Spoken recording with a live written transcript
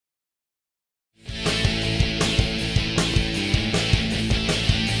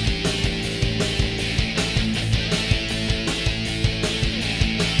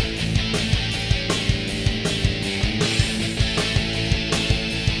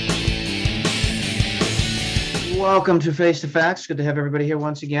Welcome to Face to Facts. Good to have everybody here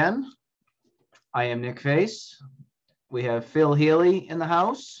once again. I am Nick Face. We have Phil Healy in the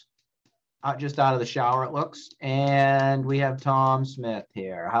house, just out of the shower, it looks. And we have Tom Smith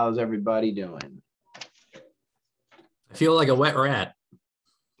here. How's everybody doing? I feel like a wet rat.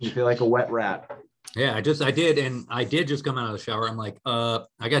 You feel like a wet rat? Yeah, I did just come out of the shower. I'm like,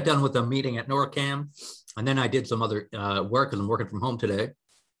 I got done with a meeting at NORCAM, and then I did some other work because I'm working from home today,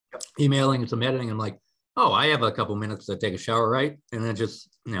 emailing and some editing. I'm like, oh, I have a couple minutes to take a shower, right? And then just,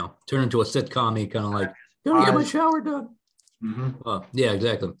 turn into a sitcom-y kind of like, gonna get my shower done. Mm-hmm. Yeah,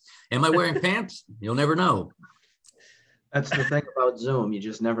 exactly. Am I wearing pants? You'll never know. That's the thing about Zoom. You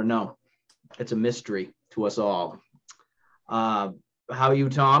just never know. It's a mystery to us all. How are you,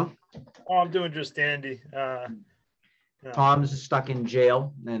 Tom? Oh, I'm doing just dandy. Tom's stuck in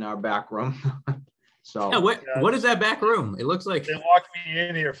jail in our back room. So yeah, what is that back room? It looks like they locked me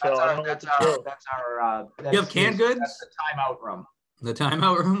in here, Phil. That's our you have canned goods? That's the timeout room. The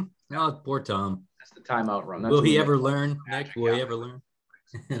timeout room? No, poor Tom. That's the timeout room. Will he ever learn, Nick? Will he ever learn?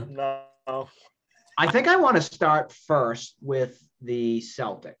 No. I think I want to start first with the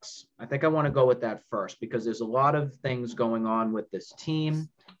Celtics. I think I want to go with that first because there's a lot of things going on with this team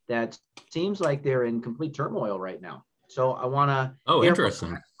that seems like they're in complete turmoil right now. So I want to. Oh,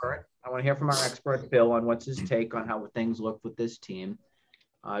 interesting. I want to hear from our expert, Phil, on what's his take on how things look with this team.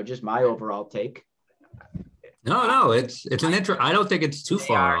 Just my overall take. No, it's an I don't think it's too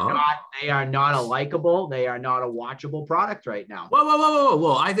far off. They are not a likable. They are not a watchable product right now.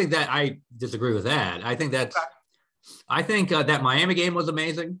 Whoa. I think that I disagree with that. I think that Miami game was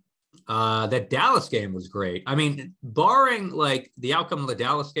amazing. That Dallas game was great. I mean, barring like the outcome of the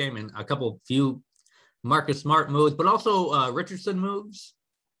Dallas game and a few Marcus Smart moves, but also Richardson moves,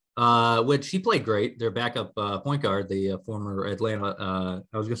 which he played great. Their backup point guard, the former Atlanta,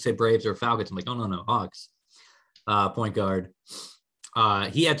 I was going to say Braves or Falcons. I'm like, oh, no, Hawks point guard.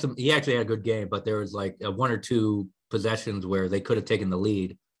 He actually had a good game, but there was like one or two possessions where they could have taken the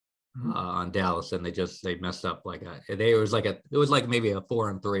lead on Dallas, and they messed up it was like maybe a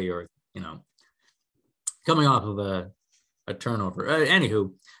 4-3 or coming off of a turnover.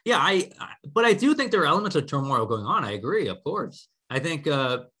 Anywho, yeah, but I do think there are elements of turmoil going on. I agree, of course. I think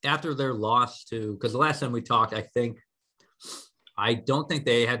after their loss because the last time we talked, I don't think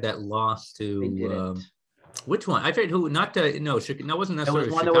they had that loss to which one? I forget who. Not to no, wasn't necessarily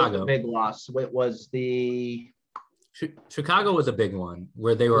Chicago. That was the big loss. It was the. Chicago was a big one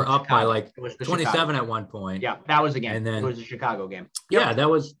where they were up by like 27 Chicago. At one point. Yeah, that was a game. And then it was a Chicago game. Yep. Yeah, that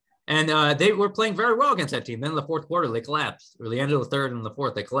was, and they were playing very well against that team. Then in the fourth quarter, they collapsed, or the end of the third and the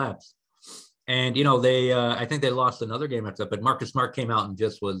fourth, they collapsed. And they, I think they lost another game after that. But Marcus Smart came out and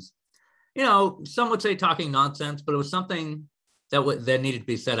just was, some would say talking nonsense, but it was something that needed to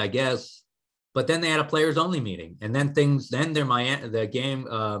be said, I guess. But then they had a players only meeting, and then the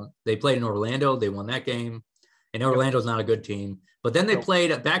game they played in Orlando, they won that game. And Orlando's not a good team. But then they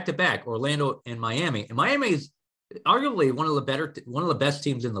played back-to-back, Orlando and Miami. And Miami is arguably one of the best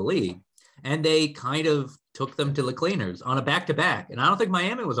teams in the league. And they kind of took them to the cleaners on a back-to-back. And I don't think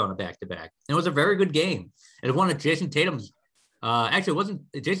Miami was on a back-to-back. It was a very good game. And one of Jason Tatum's actually, it wasn't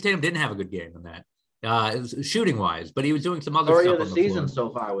 – Jason Tatum didn't have a good game in that. It was shooting-wise. But he was doing some other stuff on the season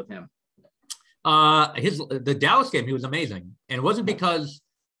so far with him. The Dallas game, he was amazing. And it wasn't because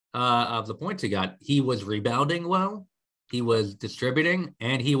 – of the points he got, he was rebounding well, he was distributing,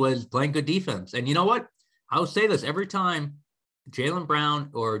 and he was playing good defense. And you know what? I'll say this every time Jaylen Brown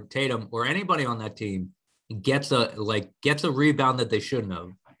or Tatum or anybody on that team gets a rebound that they shouldn't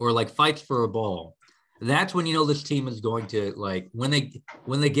have, or like fights for a ball. That's when this team is going to when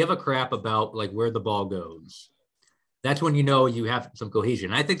they give a crap about where the ball goes. That's when you have some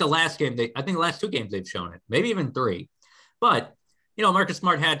cohesion. I think the last two games they've shown it, maybe even three, but. Marcus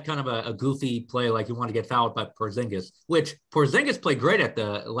Smart had kind of a goofy play, like he wanted to get fouled by Porzingis, which Porzingis played great at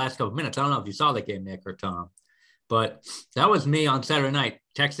the last couple of minutes. I don't know if you saw that game, Nick or Tom, but that was me on Saturday night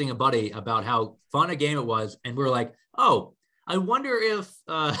texting a buddy about how fun a game it was. And we were like, oh, I wonder if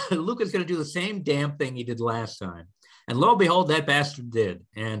Luka's going to do the same damn thing he did last time. And lo and behold, that bastard did.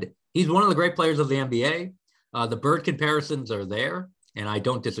 And he's one of the great players of the NBA. The Bird comparisons are there, and I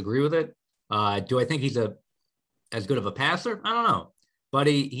don't disagree with it. Do I think he's as good of a passer? I don't know. But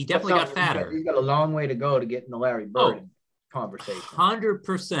he definitely got fatter. He's got a long way to go to get in the Larry Bird conversation.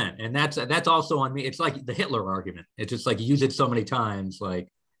 100%. And that's also on me. It's like the Hitler argument. It's just like you use it so many times,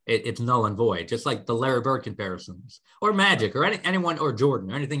 it's null and void. Just like the Larry Bird comparisons or Magic or anyone or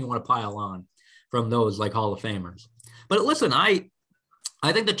Jordan or anything you want to pile on from those Hall of Famers. But listen, I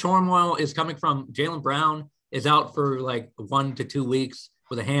think the turmoil is coming from Jaylen Brown is out for 1 to 2 weeks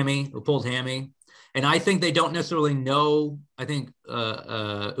with a hammy or pulled hammy. And I think they don't necessarily know. I think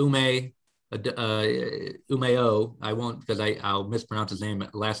Umeo, I won't because I'll mispronounce his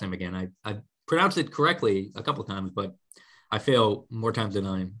last name again. I pronounced it correctly a couple of times, but I fail more times than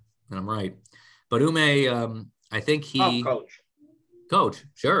I'm right. But Ume, I think coach,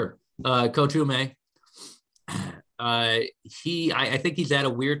 sure. Coach Ume. I think he's at a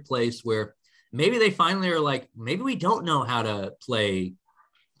weird place where maybe they finally are like, maybe we don't know how to play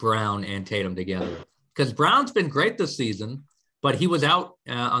Brown and Tatum together, because Brown's been great this season, but he was out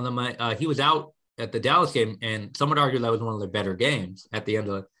he was out at the Dallas game, and some would argue that was one of the better games at the end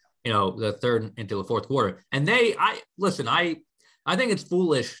of the third into the fourth quarter. And I think it's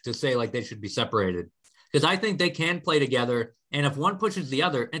foolish to say like they should be separated, because I think they can play together, and if one pushes the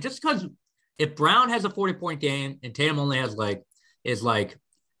other, and just because if Brown has a 40-point game and Tatum only has is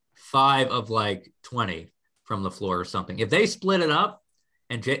 5 of 20 from the floor or something, if they split it up,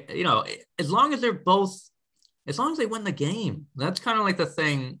 and as long as they win the game, that's kind of like the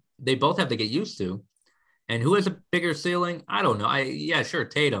thing they both have to get used to. And who has a bigger ceiling? I don't know. Sure,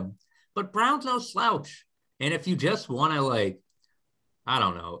 Tatum, but Brown's no slouch. And if you just want to I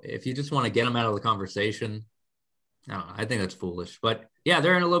don't know, if you just want to get him out of the conversation, I don't know. I think that's foolish. But yeah,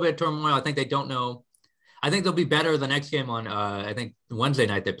 they're in a little bit of turmoil. I think they don't know. I think they'll be better the next game on I think Wednesday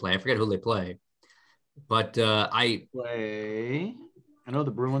night they play. I forget who they play. But I know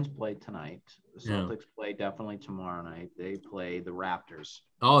the Bruins play tonight. The Celtics play definitely tomorrow night. They play the Raptors.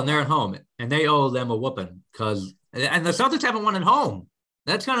 Oh, and they're at home, and they owe them a whooping and the Celtics haven't won at home.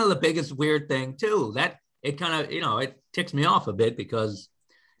 That's kind of the biggest weird thing too. That it kind of it ticks me off a bit, because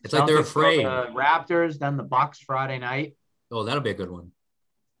it's like they're afraid. The Raptors, then the Bucks Friday night. Oh, that'll be a good one.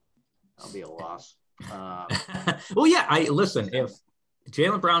 That'll be a loss. Well, yeah. If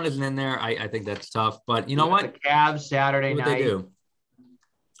Jaylen Brown isn't in there, I think that's tough. But you know what? The Cavs Saturday night. They do.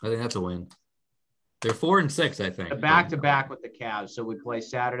 I think that's a win. They're 4-6, I think. The back-to-back with the Cavs. So we play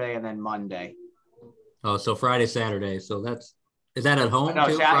Saturday and then Monday. Oh, so Friday, Saturday. So is that at home? No,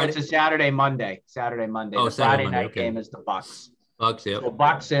 too, it's a Saturday, Monday. Oh, the Friday night game is the Bucks. Bucks, yeah. So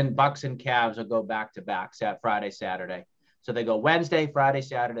Bucks and Cavs will go back-to-back Friday, Saturday. So they go Wednesday, Friday,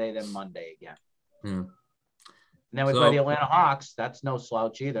 Saturday, then Monday again. And then we play the Atlanta Hawks. That's no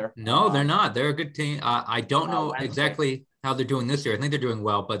slouch either. No, they're not. They're a good team. I don't know exactly how they're doing this year. I think they're doing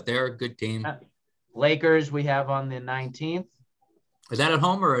well, but they're a good team. Lakers we have on the 19th. Is that at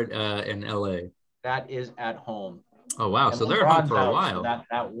home or in LA? That is at home. Oh, wow. And so they're home for a while. So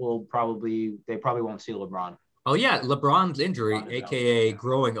that will they probably won't see LeBron. Oh, yeah. LeBron's injury, a.k.a.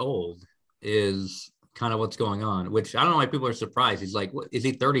 growing old, is kind of what's going on, which I don't know why people are surprised. He's like, what, is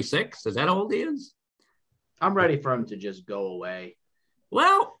he 36? Is that how old he is? I'm ready for him to just go away.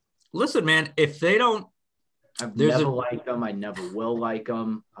 Well, listen, man, if they don't. I've never liked him. I never will like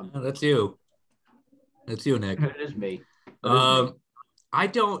him. That's you. That's you, Nick. It is me. I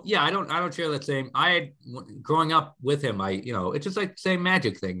don't share that same. Growing up with him, it's just like the same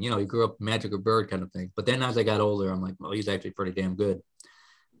Magic thing. You grew up Magic or Bird kind of thing. But then as I got older, I'm like, well, he's actually pretty damn good.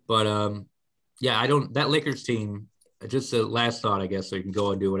 But that Lakers team, just the last thought, I guess, so you can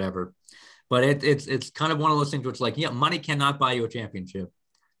go and do whatever. But it's kind of one of those things where it's like, money cannot buy you a championship.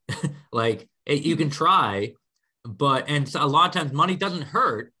 You can try, and so a lot of times money doesn't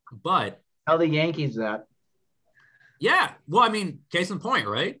hurt, but. Tell the Yankees that. Yeah. Well, I mean, case in point,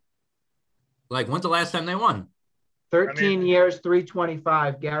 right? When's the last time they won? 13 years,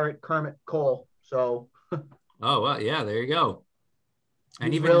 325, Garrett, Kermit, Cole. So. Oh, well, yeah, there you go.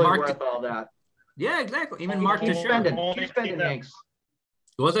 And even really Mark. Worth all that. Yeah, exactly. Even Mark keep spending, Yanks.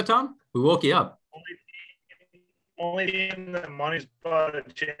 What was that, Tom? We woke you up. Only team that money's bought a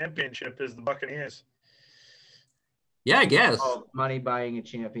championship is the Buccaneers. Yeah, I guess. Oh, money buying a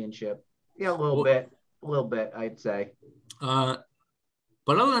championship. Yeah, a little bit, I'd say. But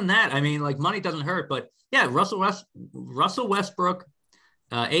other than that, I mean, money doesn't hurt. But yeah, Russell Westbrook,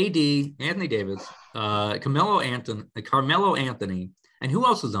 AD, Anthony Davis, Carmelo Anthony, and who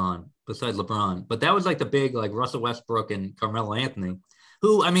else is on besides LeBron? But that was the big Russell Westbrook and Carmelo Anthony.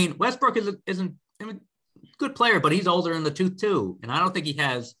 Who, I mean, Westbrook isn't a good player, but he's older in the tooth too, and I don't think he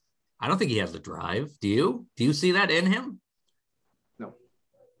has the drive. Do you? Do you see that in him? No.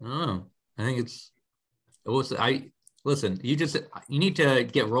 Oh, I think listen. You need to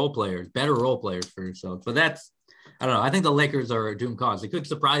get better role players for yourself. But I don't know. I think the Lakers are a doomed cause. It could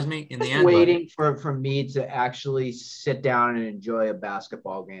surprise me in the end. Waiting for me to actually sit down and enjoy a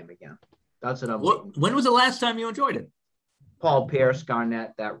basketball game again. That's what I'm waiting for. When was the last time you enjoyed it? Paul Pierce,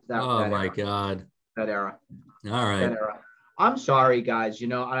 Garnett, that Oh my era. God. That era. All right. That era. I'm sorry, guys.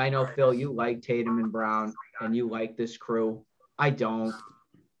 And I know, Phil, you like Tatum and Brown, and you like this crew. I don't.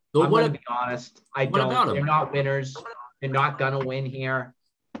 So I'm what, going to be honest. I what don't. about They're him? not winners. They're not going to win here.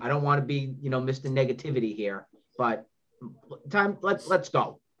 I don't want to be, Mr. Negativity here, but let's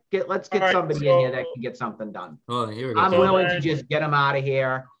go. Let's get somebody in here that can get something done. Oh, here we go. I'm So willing to then- just get them out of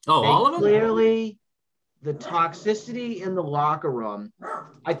here. Oh, all of them? Clearly, the toxicity in the locker room,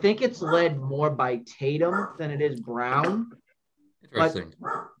 I think it's led more by Tatum than it is Brown. Interesting.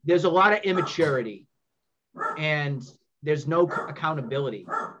 There's a lot of immaturity and there's no accountability.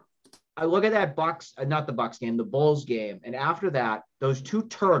 I look at that not the Bucks game, the Bulls game. And after that, those two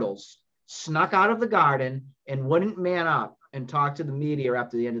turtles snuck out of the garden and wouldn't man up and talk to the media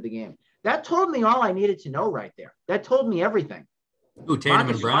after the end of the game. That told me all I needed to know right there. That told me everything. Who, Tatum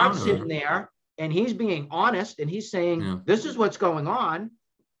Marcus and Brown? Smart's sitting there and he's being honest and he's saying, This is what's going on.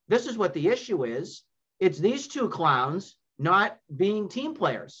 This is what the issue is. It's these two clowns not being team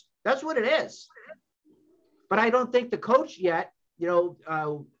players. That's what it is. But I don't think the coach yet,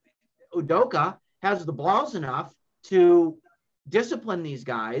 Udoka has the balls enough to discipline these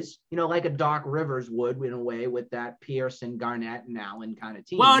guys, like a Doc Rivers would in a way with that Pearson, Garnett, and Allen kind of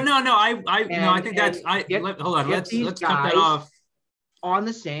team. Well, no, I think that's hold on. Let's cut that off on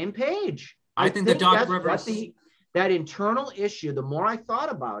the same page. I think the Doc Rivers, that internal issue. The more I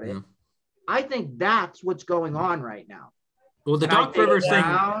thought about it, I think that's what's going on right now. Well, the Doc Rivers thing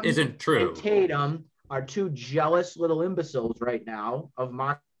isn't true. And Tatum are two jealous little imbeciles right now of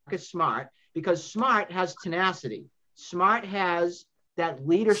Marcus Smart because Smart has tenacity. Smart has that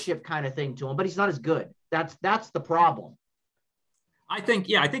leadership kind of thing to him, but he's not as good. That's the problem. I think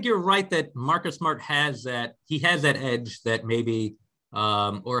you're right that Marcus Smart has that. He has that edge that maybe,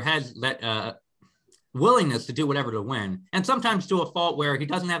 or has that willingness to do whatever to win, and sometimes to a fault where he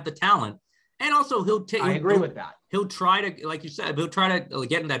doesn't have the talent. And also, I agree with that. He'll try to, like you said, he'll try to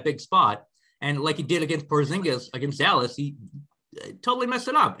get in that big spot, and like he did against Porzingis against Dallas, he totally messed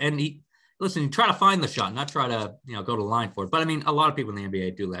it up. And you try to find the shot, not try to go to the line for it. But I mean, a lot of people in the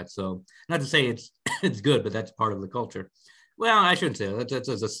NBA do that. So not to say it's good, but that's part of the culture. Well, I shouldn't say that. That's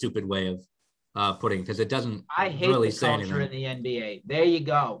a stupid way of putting, because it doesn't. I hate really the say culture anything. in the NBA. There you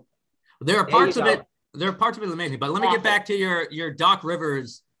go. There are parts of it. There are parts of it amazing. But let me get back to your Doc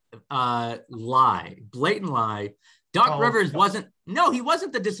Rivers blatant lie. Doc Rivers wasn't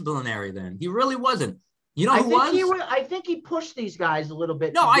the disciplinary then. He really wasn't. You know who was? I think he pushed these guys a little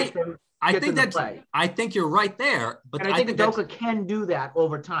bit. No, I think you're right there. But I think Udoka can do that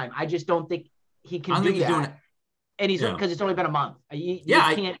over time. I just don't think he can do that. Doing it. And he's because it's only been a month. You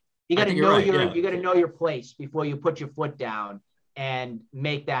got to know you got to know your place before you put your foot down and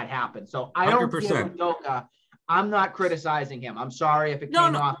make that happen. So I don't give Udoka. I'm not criticizing him. I'm sorry if it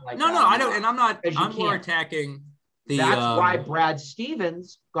came off like that. No, I don't. And I'm not. I'm more attacking the. That's why Brad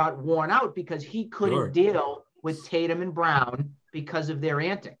Stevens got worn out, because he couldn't deal with Tatum and Brown because of their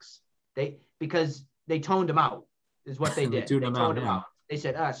antics. Because they toned him out, is what they did. They toned him out. They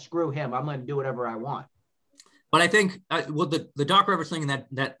said, screw him. I'm going to do whatever I want. But I think, the Doc Rivers thing in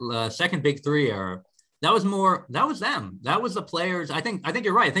that second big three era, that was them. That was the players. I think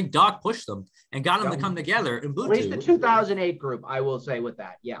you're right. I think Doc pushed them and got them to come together. And at least the 2008 group, I will say with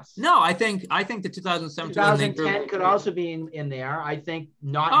that, yes. No, I think the 2007, 2008 group could also be in there. I think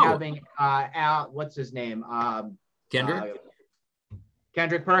not having what's his name?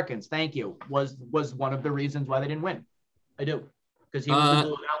 Kendrick Perkins, thank you, was one of the reasons why they didn't win. I do, because he was the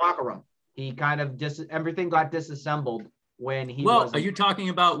glue in that locker room. He kind of everything got disassembled when he. Well, are you talking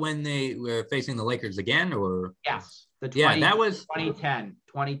about when they were facing the Lakers again, or? Yes, that was 2010.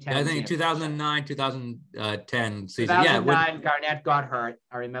 I think 2009, 2010 season. 2009, Garnett got hurt.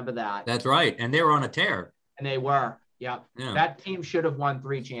 I remember that. That's right, and they were on a tear. And they were. Yep. Yeah. That team should have won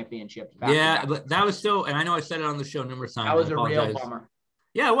 3 championships. But that was still, and I know I said it on the show numerous times. That was a real bummer.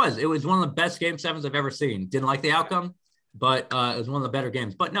 Yeah, it was. It was one of the best Game 7s I've ever seen. Didn't like the outcome, but it was one of the better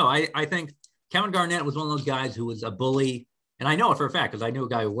games. But no, I think Kevin Garnett was one of those guys who was a bully. And I know it for a fact because I knew a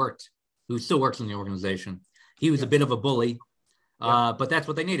guy who still works in the organization. He was a bit of a bully, but that's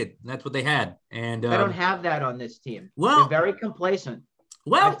what they needed. That's what they had. And they don't have that on this team. Well, they're very complacent.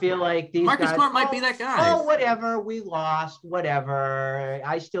 Well, I feel like these Marcus guys, Smart might be that guy. Oh, whatever. We lost. Whatever.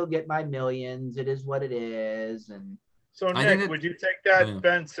 I still get my millions. It is what it is. And so, Nick, would you take that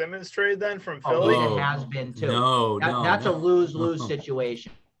Ben Simmons trade then from Philly? It has been too. No, that's a lose-lose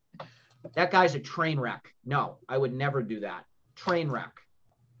situation. That guy's a train wreck. No, I would never do that. Train wreck.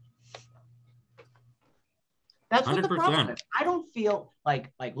 That's what 100%. The problem is. I don't feel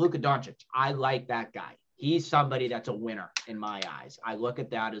like Luka Doncic. I like that guy. He's somebody that's a winner in my eyes. I look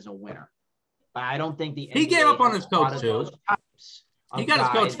at that as a winner. But I don't think he gave up on his coach too. He got his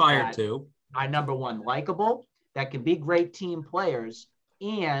coach fired too. Are number one, likable, that can be great team players,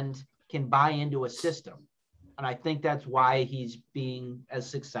 and can buy into a system. And I think that's why he's being as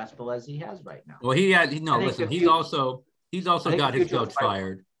successful as he has right now. Well, listen, he's also got his coach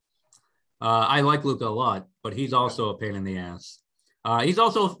fired. I like Luka a lot, but he's also a pain in the ass. He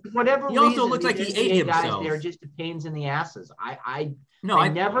also looks like he ate himself. They're just pains in the asses. I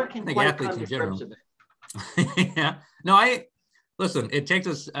never can think quite athletes come in to grips with it. Yeah. No, listen, it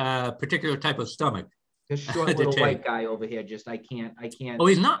takes a particular type of stomach. This short little white guy over here, I can't. Oh,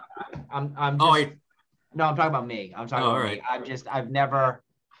 he's not. I'm talking about me. I'm talking about me. I've never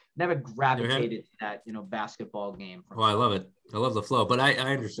gravitated to that, basketball game. Oh, I love it. I love the flow, but I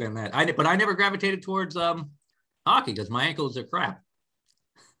understand that. But I never gravitated towards hockey because my ankles are crap.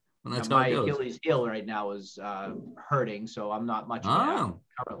 And that's my Achilles heel right now is hurting, so I'm not much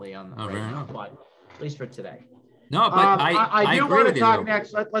currently on right now, but at least for today. No, but I do want to talk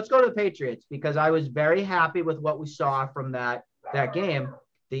next. Let's go to the Patriots because I was very happy with what we saw from that game.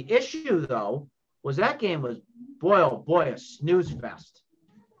 The issue, though, was that game was, a snooze fest.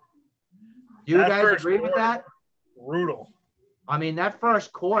 Do you guys agree with that? Brutal. I mean, that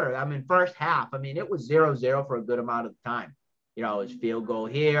first quarter, first half, it was 0-0 for a good amount of time. It was field goal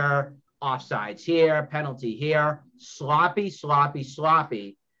here, offsides here, penalty here, sloppy.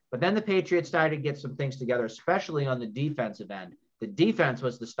 But then the Patriots started to get some things together, especially on the defensive end. The defense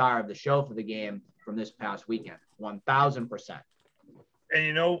was the star of the show for the game from this past weekend, 1,000%. And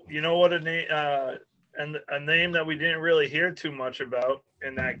you know what a name that we didn't really hear too much about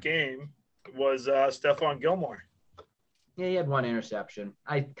in that game was Stephon Gilmore. Yeah, he had one interception.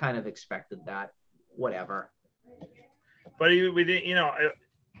 I kind of expected that. Whatever. But we didn't, I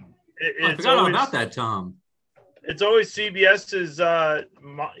forgot all about that, Tom. It's always CBS's, MO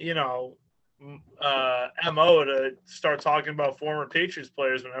to start talking about former Patriots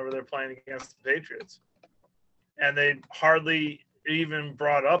players whenever they're playing against the Patriots. And they hardly even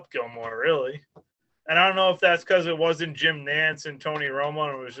brought up Gilmore, really. And I don't know if that's because it wasn't Jim Nantz and Tony Romo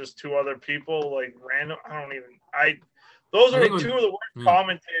and it was just two other people, like random. Those are two of the worst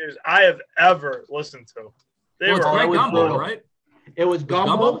commentators I have ever listened to. It was Gumbel, right? It was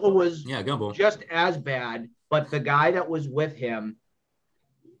Gumbel. It was Gumbel. Just as bad, but the guy that was with him,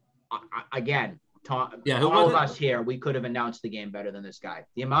 again, all of us here, we could have announced the game better than this guy.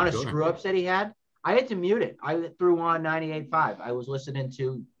 The amount of screw-ups that he had, I had to mute it. I threw on 98.5. I was listening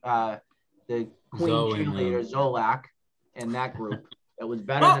to the Queen cheerleader, Zolak, and that group. It was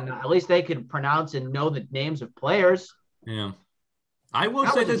better than at least they could pronounce and know the names of players. Yeah. I will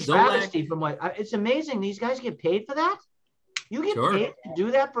that say was a travesty from it's amazing. These guys get paid for that. You get paid to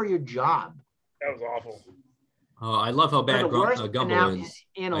do that for your job. That was awful. Oh, I love how bad Gumbel is.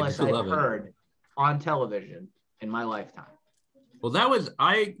 Analyst I've heard on television in my lifetime. Well,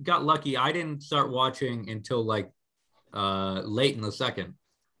 I got lucky. I didn't start watching until late in the second.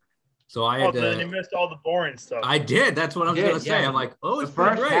 So I had then you missed all the boring stuff. I did. That's what I was going to say. I'm like, the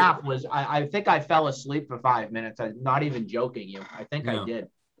first half was, I think I fell asleep for 5 minutes. I'm not even joking you. I think I did.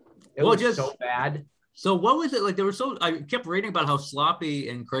 It was just so bad. So what was it like? I kept reading about how sloppy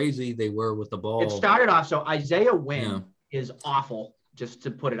and crazy they were with the ball. It started off. So Isaiah Wynn is awful, just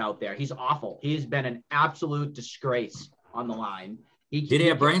to put it out there. He's awful. He's been an absolute disgrace on the line. Did he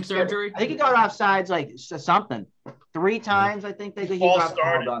have brain surgery? I think he got offsides like something 3 times. I think he got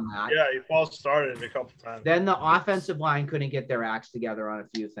called on that. Yeah, he false started a couple times. Then the offensive line couldn't get their acts together on a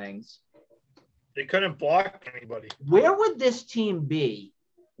few things. They couldn't block anybody. Where would this team be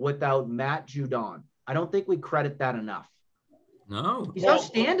without Matt Judon? I don't think we credit that enough. No. He's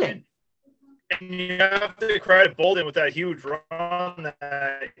outstanding. And you have to credit Bolden with that huge run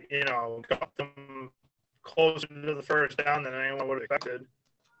that, got them closer to the first down than anyone would have expected.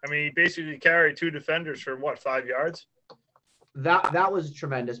 I mean, he basically carried 2 defenders for 5 yards? That was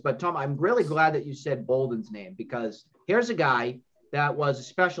tremendous. But Tom, I'm really glad that you said Bolden's name because here's a guy that was a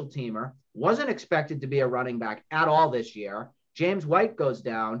special teamer, wasn't expected to be a running back at all this year. James White goes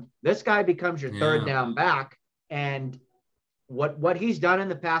down. This guy becomes your third down back. And what he's done in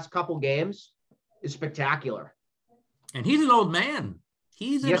the past couple games is spectacular. And he's an old man.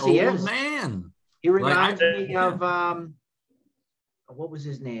 He's an old man. He reminds me of what was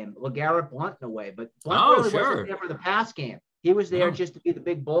his name? LeGarrette Blount in a way, but Blount wasn't there for the pass game. He was there just to be the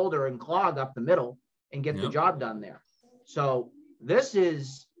big boulder and clog up the middle and get the job done there. So this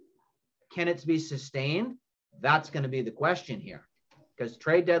is, can it be sustained? That's going to be the question here, because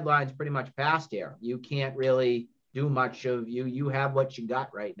trade deadline's pretty much past here. You can't really do much of you have what you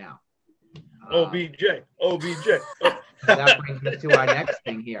got right now. OBJ. That brings us to our next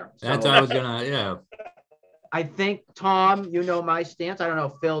thing here. That's what I was gonna, I think, Tom, you know my stance. I don't know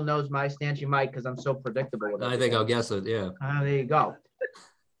if Phil knows my stance. You might, because I'm so predictable with it. I think I'll guess it, yeah. There you go.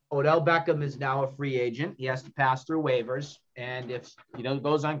 Odell Beckham is now a free agent. He has to pass through waivers. And if,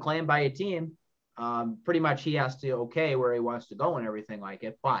 goes unclaimed by a team, pretty much he has to okay where he wants to go and everything like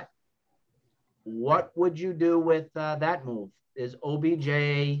it. But what would you do with that move? Is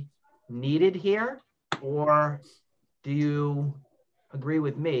OBJ needed here, or do you agree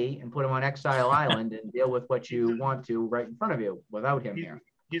with me and put him on Exile Island and deal with what you want to right in front of you without him here?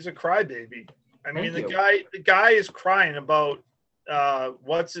 He's a crybaby. I mean, Thank the guy is crying about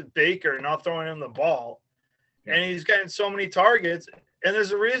Baker not throwing him the ball, and he's getting so many targets. And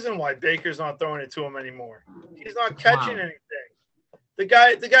there's a reason why Baker's not throwing it to him anymore. He's not catching anything. The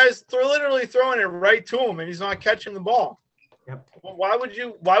guy's literally throwing it right to him, and he's not catching the ball. Yep. Well, why would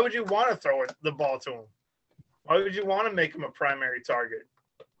you want to throw the ball to him? Why would you want to make him a primary target?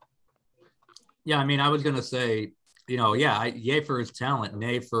 Yeah, I mean, I was gonna say, yay for his talent,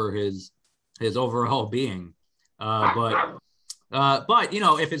 nay for his overall being. But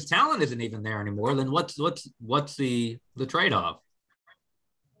if his talent isn't even there anymore, then what's the trade-off?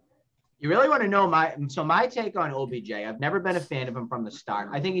 You really want to know my take on OBJ. I've never been a fan of him from the start.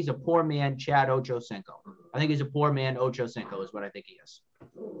 I think he's a poor man, Chad Ochocinco. I think he's a poor man, Ochocinco is what I think he is.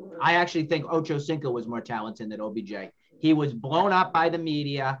 I actually think Ochocinco was more talented than OBJ. He was blown up by the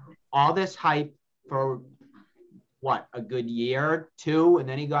media, all this hype for a good year or two, and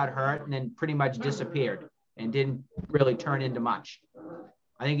then he got hurt and then pretty much disappeared and didn't really turn into much.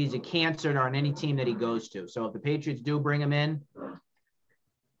 I think he's a cancer on any team that he goes to. So if the Patriots do bring him in,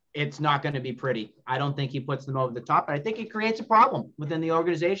 it's not going to be pretty. I don't think he puts them over the top, but I think he creates a problem within the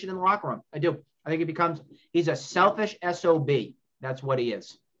organization and the locker room. I do. I think he's a selfish SOB. That's what he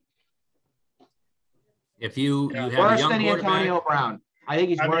is. If you have worse a young than Antonio Brown. I think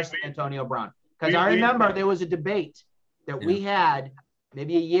he's worse than Antonio Brown. Because I remember there was a debate that we had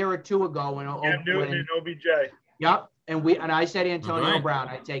maybe a year or two ago when Newton and OBJ. Yep. And I said Antonio Brown.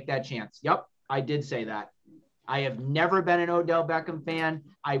 I take that chance. Yep. I did say that. I have never been an Odell Beckham fan.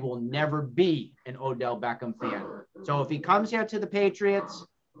 I will never be an Odell Beckham fan. So if he comes here to the Patriots,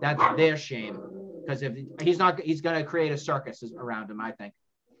 that's their shame. Because if he's going to create a circus around him, I think,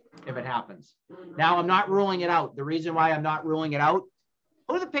 if it happens. Now, I'm not ruling it out. The reason why I'm not ruling it out,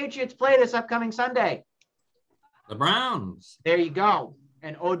 who do the Patriots play this upcoming Sunday? The Browns. There you go.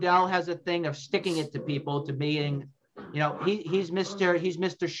 And Odell has a thing of sticking it to people, to being, he's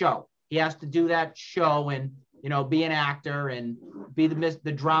Mr. Show. He has to do that show and, be an actor and be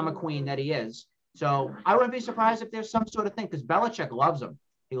the drama queen that he is. So I wouldn't be surprised if there's some sort of thing, because Belichick loves him.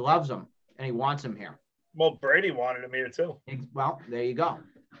 He loves him, and he wants him here. Well, Brady wanted him here too. Well, there you go.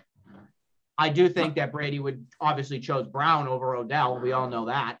 I do think that Brady would obviously chose Brown over Odell. We all know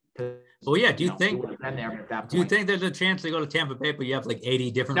that. Well, yeah. Do you think there's a chance to go to Tampa Bay, but you have like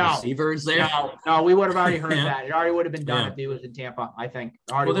 80 different receivers there? No, we would have already heard that. It already would have been done if he was in Tampa, I think.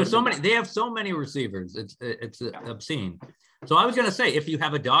 Well, there's so many. They have so many receivers. It's obscene. So I was going to say, if you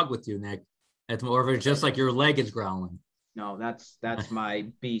have a dog with you, Nick, it's more of it's just like your leg is growling. No, that's my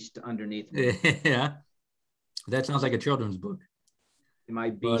beast underneath me. Yeah. That sounds like a children's book. My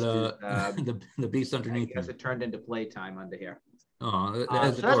beast is the beast underneath. I guess it turned into playtime under here. Oh,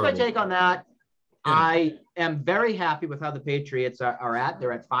 so that's my take on that. Yeah. I am very happy with how the Patriots are at.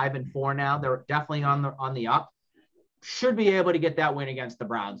 They're at 5-4 now. They're definitely on the up. Should be able to get that win against the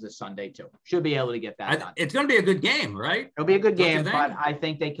Browns this Sunday too. Should be able to get that done. It's going to be a good game, right? It'll be a good game, but I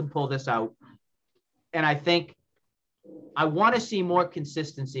think they can pull this out. And I think I want to see more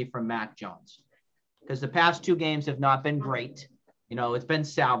consistency from Mac Jones, because the past two games have not been great. It's been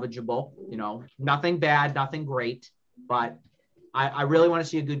salvageable. Nothing bad, nothing great, but I really want to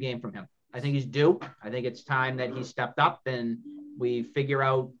see a good game from him. I think he's due. I think it's time that he stepped up and we figure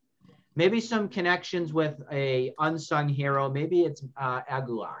out maybe some connections with a unsung hero. Maybe it's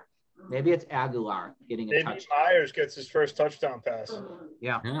Aguilar. Maybe it's Aguilar getting a touchdown. Myers gets his first touchdown pass.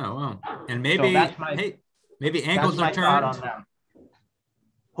 Yeah. Yeah. Well, and maybe maybe ankles are turned.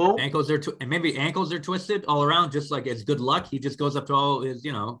 Who? Maybe ankles are twisted all around. Just like it's good luck. He just goes up to all his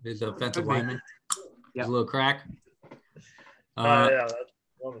his offensive linemen. Yep. A little crack. That's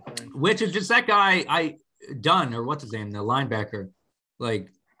one thing. Which is just that guy Dunn, or what's his name, the linebacker. Like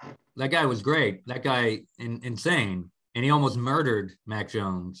that guy was great. That guy insane, and he almost murdered Mac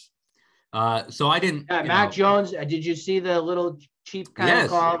Jones. So I didn't. Yeah, Mac Jones. Did you see the little cheap kind of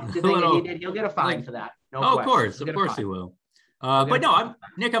call? He did. He'll get a fine for that. No question. Of course he will. But no,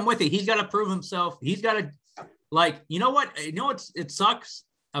 Nick, I'm with you. He's got to prove himself. He's got to, you know what? It sucks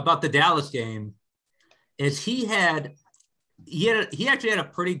about the Dallas game is he actually had a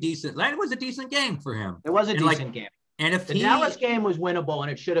pretty decent. That was a decent game for him. It was a decent game. And if the Dallas game was winnable,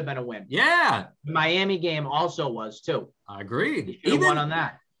 and it should have been a win. Yeah, the Miami game also was too. I agreed. Even won on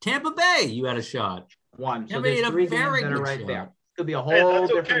that. Tampa Bay, you had a shot. One. So Tampa Bay there's had a 3 games very that are good right shot. there. Could be a Hey, whole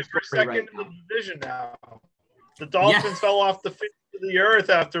that's okay. different We're story second right in now. the division now. The Dolphins fell off the face of the earth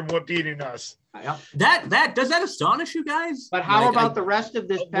after beating us. Yeah. That does that astonish you guys? But how about the rest of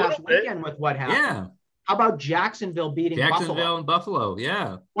this a past little bit. weekend with what happened? Yeah, How about Jacksonville beating Jacksonville Buffalo? and Buffalo.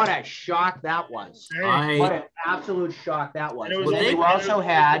 Yeah, What a shock that was. Hey, What an absolute shock that was. And it And was then big. you also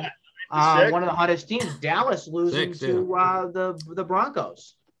had Sick. one of the hottest teams, Dallas, losing Six, yeah. to the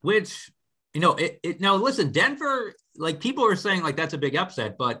Broncos. which now listen, Denver, like people are saying like that's a big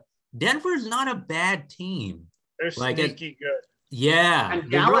upset, but Denver's not a bad team. they're Like sneaky good. And they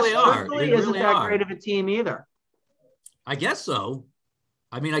Dallas really are. truthfully They isn't really that are. great of a team either. I guess so.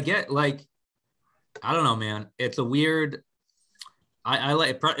 I mean, I get like, I don't know, man. It's a weird. I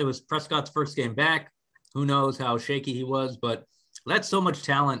like it was Prescott's first game back. Who knows how shaky he was, but that's so much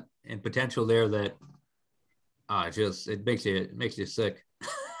talent and potential there that it makes you sick.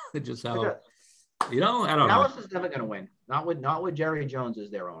 Just how I don't know. Dallas is never going to win. Not with Jerry Jones as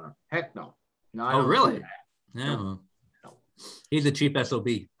their owner. Heck no. No. I Oh don't really? see that. Yeah. No. He's a cheap SOB.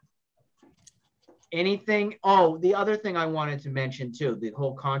 Anything? Oh, the other thing I wanted to mention too, the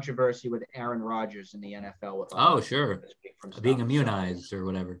whole controversy with Aaron Rodgers in the NFL. With Oh, sure. Being stuff. immunized or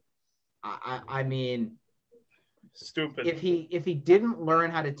whatever. I mean, Stupid. if he didn't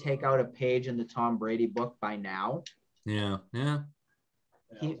learn how to take out a page in the Tom Brady book by now, Yeah.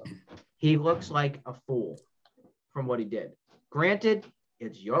 he looks like a fool from what he did. Granted,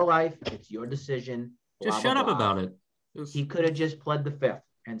 it's your life, it's your decision. Just shut up about it. He could have just pled the fifth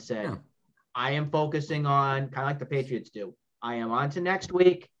and said, Yeah. I am focusing on, kind of like the Patriots do, I am on to next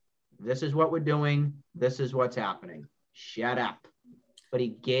week. This is what we're doing. This is what's happening. Shut up. But he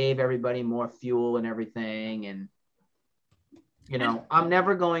gave everybody more fuel and everything. And, I'm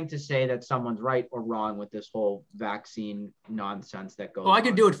never going to say that someone's right or wrong with this whole vaccine nonsense that goes on. Oh, I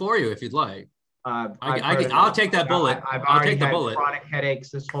can do it for you if you'd like. I'll take that bullet. I'll take the bullet. Chronic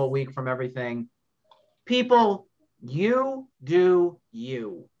headaches this whole week from everything. People, you do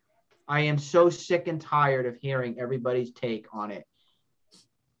you. I am so sick and tired of hearing everybody's take on it.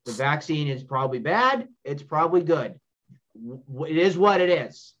 The vaccine is probably bad. It's probably good. It is what it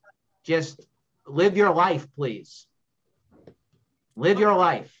is. Just live your life, please. Live your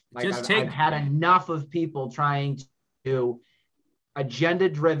life. I've had enough of people trying to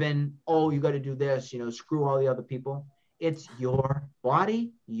agenda-driven, you got to do this, screw all the other people. It's your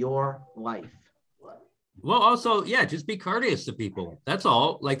body, your life. Well, also, just be courteous to people. That's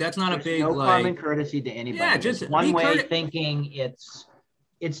all. Like, that's not There's a big, no like, common courtesy to anybody. Yeah, just one be way thinking it's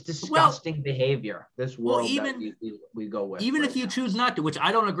disgusting behavior. This world that we go with. Even if you choose not to, which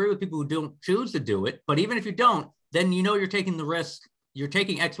I don't agree with people who don't choose to do it, but even if you don't, then you're taking the risk. You're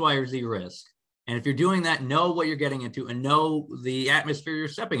taking X, Y, or Z risk. And if you're doing that, know what you're getting into and know the atmosphere you're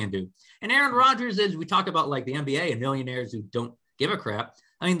stepping into. And Aaron Rodgers we talk about like the NBA and millionaires who don't give a crap.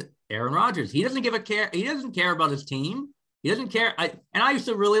 I mean, Aaron Rodgers, he doesn't care. He doesn't care about his team. He doesn't care. I used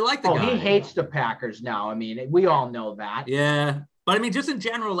to really like the guy. He hates the Packers now. I mean, we all know that. Yeah. But I mean, just in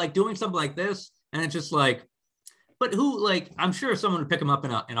general, like doing something like this, and it's just like, but who, like, I'm sure someone would pick him up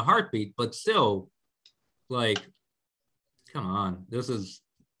in a heartbeat, but still, like, come on,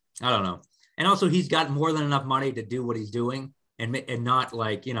 I don't know. And also, he's got more than enough money to do what he's doing and not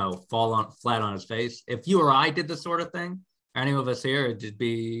like, fall flat on his face. If you or I did this sort of thing, or any of us here, it'd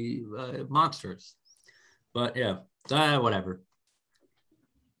be monsters. But yeah, whatever.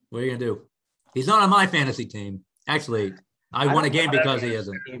 What are you gonna do? He's not on my fantasy team. Actually, I won a game because he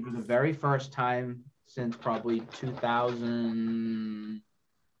isn't. For the very first time since probably 2000,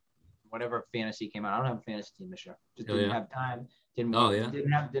 whatever fantasy came out. I don't have a fantasy team this year. Just didn't have time.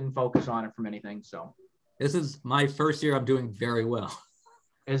 Didn't focus on it from anything. So this is my first year. I'm doing very well.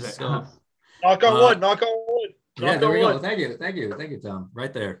 Is it? So, knock on wood. Knock on wood. Yeah, there we go. Thank you, Tom.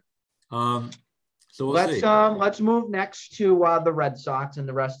 Right there. So we'll see. Let's move next to the Red Sox and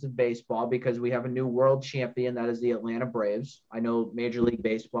the rest of baseball because we have a new world champion. That is the Atlanta Braves. I know Major League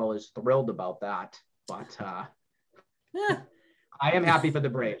Baseball is thrilled about that, but I am happy for the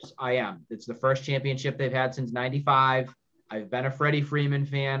Braves. I am. It's the first championship they've had since '95. I've been a Freddie Freeman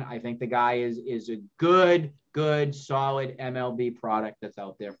fan. I think the guy is a good, solid MLB product that's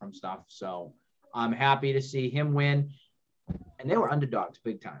out there from stuff. So I'm happy to see him win. And they were underdogs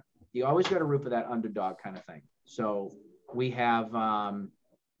big time. You always got to root for that underdog kind of thing. So we have a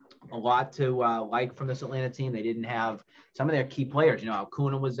lot to like from this Atlanta team. They didn't have some of their key players.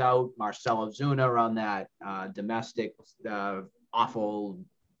 Acuna was out, Marcell Ozuna on that domestic awful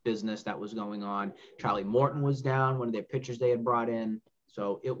business that was going on. Charlie Morton was down, one of their pitchers they had brought in.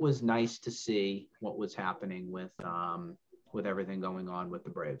 So it was nice to see what was happening with with everything going on with the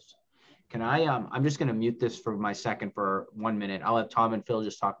Braves. Can I, I'm just going to mute this for my second for 1 minute. I'll have Tom and Phil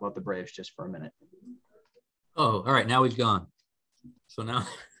just talk about the Braves just for a minute. Oh, all right. Now he's gone. So now.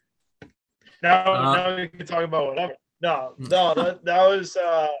 Now we can talk about whatever. No, that was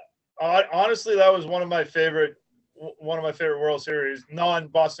honestly, that was one of my favorite World Series,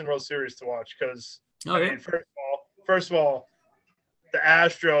 non-Boston World Series to watch because first of all, the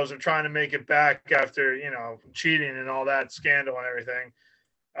Astros are trying to make it back after cheating and all that scandal and everything.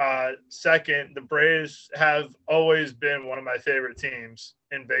 Second, the Braves have always been one of my favorite teams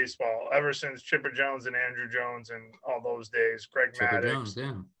in baseball ever since Chipper Jones and Andrew Jones and all those days. Greg Chipper Maddux, Jones,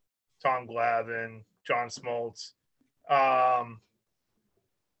 yeah. Tom Glavine, John Smoltz.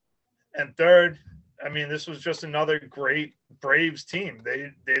 And third, I mean, this was just another great Braves team.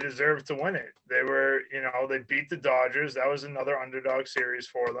 They deserved to win it. They were, they beat the Dodgers. That was another underdog series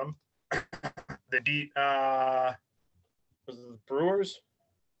for them. They beat was it the Brewers?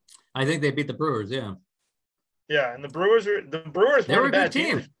 I think they beat the Brewers, yeah. Yeah, and the Brewers they were a good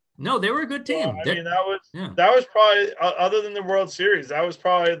team. No, they were a good team. Well, I mean, that was probably other than the World Series, that was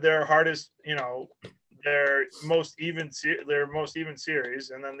probably their hardest, their most even series,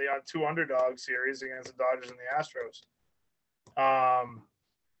 and then the two underdog series against the Dodgers and the Astros.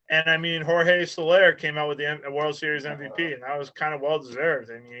 And I mean, Jorge Soler came out with the World Series MVP, and that was kind of well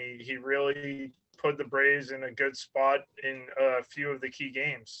deserved. I mean, he really put the Braves in a good spot in a few of the key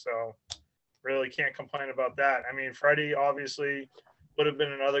games, so really can't complain about that. I mean, Freddie obviously would have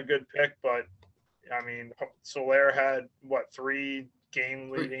been another good pick, but I mean, Soler had 3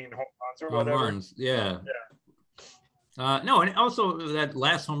 game-leading home runs or whatever. Home runs, yeah. No, and also that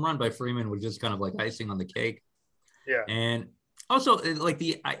last home run by Freeman was just kind of like icing on the cake. Yeah. And also, like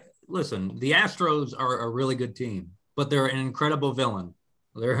the Astros are a really good team, but they're an incredible villain.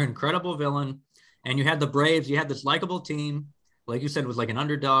 They're an incredible villain. And you had the Braves, you had this likable team, like you said, was like an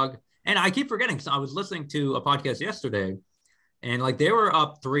underdog. And I keep forgetting, so I was listening to a podcast yesterday, and like they were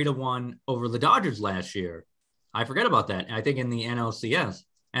up 3-1 over the Dodgers last year. I forget about that. I think in the NLCS.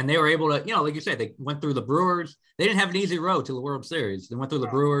 And they were able to, like you said, they went through the Brewers. They didn't have an easy road to the World Series. They went through the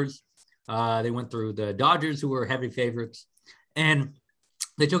Brewers. They went through the Dodgers, who were heavy favorites. And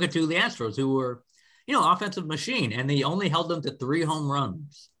they took it to the Astros, who were, offensive machine. And they only held them to 3 home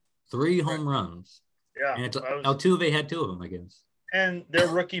runs. 3 home runs. Yeah. And Altuve had 2 of them, I guess. And their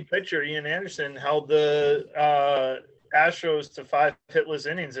rookie pitcher, Ian Anderson, held the Astros to 5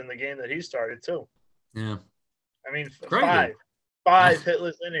 hitless innings in the game that he started, too. Yeah. I mean, 5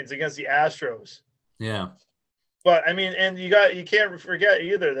 hitless innings against the Astros. Yeah. But I mean, and you can't forget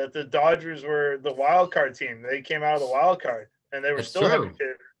either that the Dodgers were the wild card team. They came out of the wild card, and they were still heavy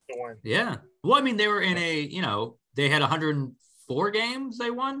favorites to win. Yeah. Well, I mean, they were in they had 104 games they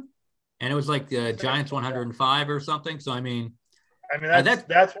won, and it was like the Giants 105 or something. So I mean,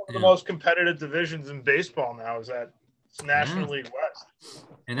 that's one of the most competitive divisions in baseball now. Is that it's National League West,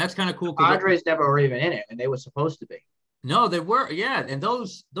 and that's kind of cool. Padres never were even in it, and they were supposed to be. No, they were, yeah. And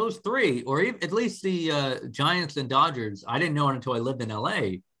those 3, or even, at least the Giants and Dodgers, I didn't know it until I lived in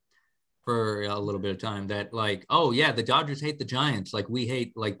LA for a little bit of time that like, oh yeah, the Dodgers hate the Giants. Like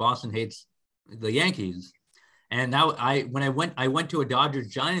like Boston hates the Yankees. And now I went to a Dodgers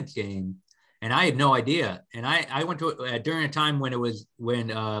Giants game and I had no idea. And I went to during a time when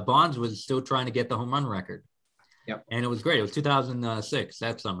Bonds was still trying to get the home run record. Yep. And it was great. It was 2006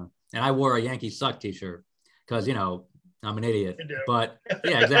 that summer. And I wore a Yankees suck t-shirt because, I'm an idiot, but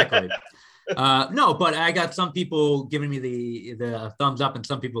yeah, exactly. No, but I got some people giving me the thumbs up and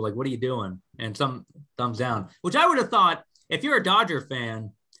some people like, what are you doing? And some thumbs down, which I would have thought if you're a Dodger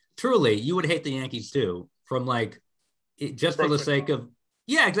fan, truly, you would hate the Yankees too, from like, just for the sake of,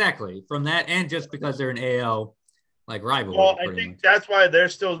 yeah, exactly. From that. And just because they're an AL like rival. Well, I think that's why they're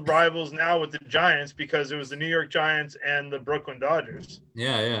still rivals now with the Giants because it was the New York Giants and the Brooklyn Dodgers.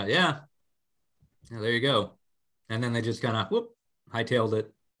 Yeah. There you go. And then they just kind of hightailed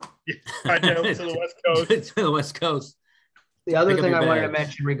it. Hightailed it to the West Coast. To the West Coast. The other thing I wanted to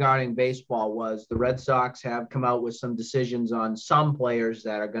mention regarding baseball was the Red Sox have come out with some decisions on some players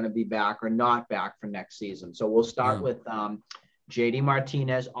that are going to be back or not back for next season. So we'll start with JD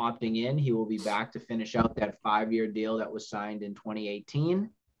Martinez opting in. He will be back to finish out that 5-year deal that was signed in 2018.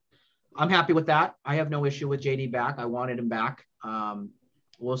 I'm happy with that. I have no issue with JD back. I wanted him back.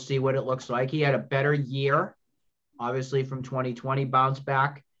 We'll see what it looks like. He had a better year. Obviously from 2020 bounce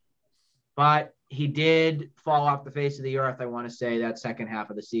back, but he did fall off the face of the earth. I want to say that second half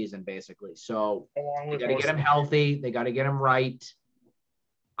of the season, basically. So they got to get him healthy. They got to get him right.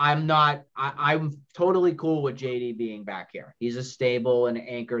 I'm totally cool with JD being back here. He's a stable and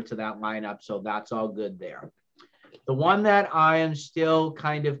anchor to that lineup. So that's all good there. The one that I am still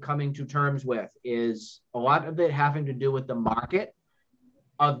kind of coming to terms with is a lot of it having to do with the market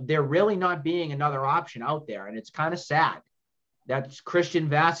of there really not being another option out there. And it's kind of sad. That's Christian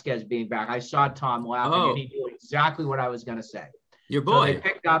Vasquez being back. I saw Tom laughing and he knew exactly what I was going to say. Your So they boy.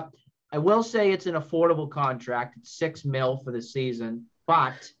 picked up, I will say it's an affordable contract. It's $6 million for the season,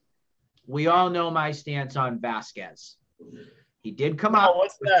 but we all know my stance on Vasquez. He did come up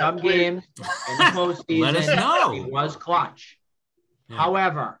what's with that? some Please. games in the postseason. Let us know. He was clutch. Yeah.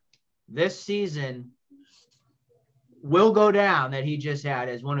 However, this season will go down that he just had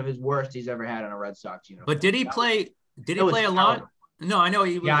as one of his worst he's ever had on a Red Sox uniform. But did he play? Did he It was play a lot? terrible. No, I know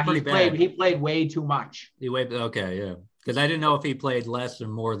he was Yeah, pretty he played. bad. He played way too much. Okay, yeah. Because I didn't know if he played less or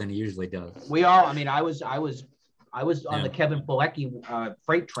more than he usually does. We all. I mean, I was on Yeah. the Kevin Pilecki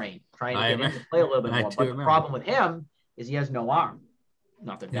freight train trying to I get him remember- to play a little bit I more. do But the remember. problem with him is he has no arm.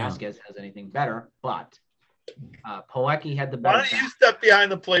 Not that Yeah. Vasquez has anything better, but Pilecki had the Why better. don't you step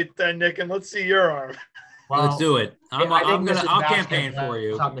behind the plate then, Nick, and let's see your arm? Let's do it. I think Mrs. I'll Vasquez campaign has for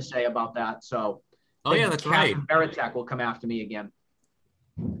you. Something to say about that. So. Oh yeah, that's right. Captain Baratek will come after me again.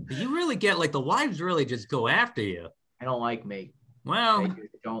 You really get like the wives really just go after you. I don't like me. Well, They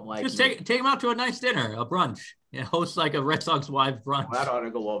don't like just me. take him out to a nice dinner, a brunch. Yeah, host like a Red Sox wives brunch. That ought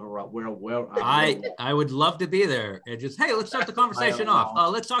to go over where I would love to be there and just hey, let's start the conversation off.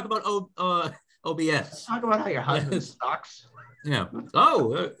 Let's talk about OBS. talk about how your husband sucks. Yeah.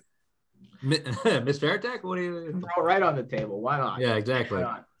 Oh, Miss Veritek, what do you? Throw it right on the table. Why not? Yeah, exactly. Why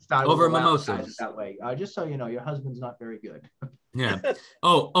not? Start Over with the loud mimosas. guys that way. Just so you know, your husband's not very good. Yeah.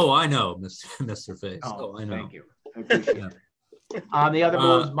 Oh, I know, Mr. Face. Oh, I know. Thank you. I appreciate it. The other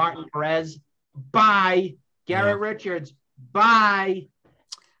moves: Martin Perez, bye. Garrett Richards, bye.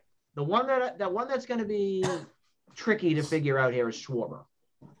 The one that's going to be tricky to figure out here is Schwarber.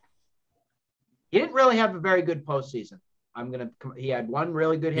 He didn't really have a very good postseason. He had one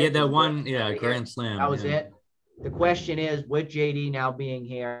really good hit. He had that one, grand slam. That was it. The question is, with JD now being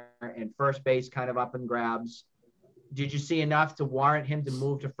here and first base kind of up in grabs, did you see enough to warrant him to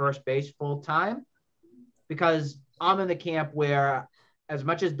move to first base full time? Because I'm in the camp where, as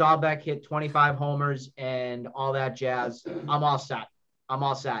much as Dahlbeck hit 25 homers and all that jazz, I'm all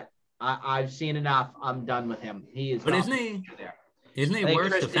set. I've seen enough. I'm done with him. He is. But isn't he worse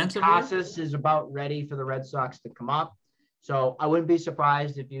Tristan defensively? Casas is about ready for the Red Sox to come up. So I wouldn't be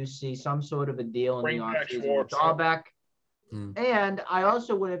surprised if you see some sort of a deal in Bring the back offseason with Schwartz. Dahlbeck. Hmm. And I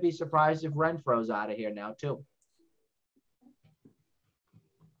also wouldn't be surprised if Renfro's out of here now too.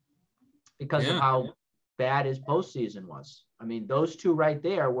 Because of how bad his postseason was. I mean, those two right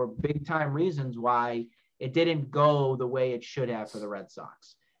there were big time reasons why it didn't go the way it should have for the Red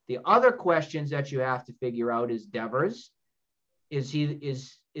Sox. The other questions that you have to figure out is Devers. Is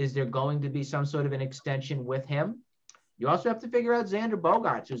there going to be some sort of an extension with him? You also have to figure out Xander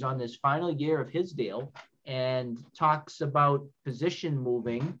Bogaerts, who's on this final year of his deal, and talks about position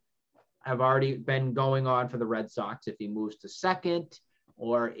moving have already been going on for the Red Sox. If he moves to second,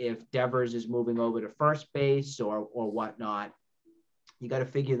 or if Devers is moving over to first base or whatnot, you got to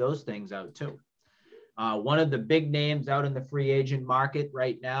figure those things out too. One of the big names out in the free agent market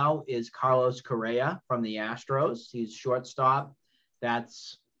right now is Carlos Correa from the Astros. He's shortstop.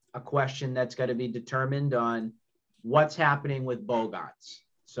 That's a question that's got to be determined on what's happening with Bogaerts.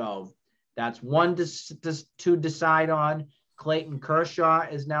 So that's one to decide on. Clayton Kershaw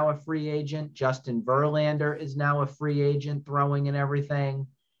is now a free agent. Justin Verlander is now a free agent, throwing and everything.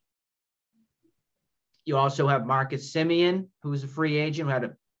 You also have Marcus Semien, who's a free agent, who had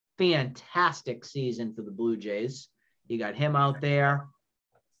a fantastic season for the Blue Jays. You got him out there.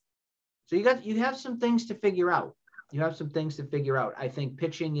 So you have some things to figure out. I think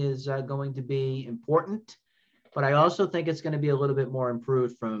pitching is going to be important, but I also think it's going to be a little bit more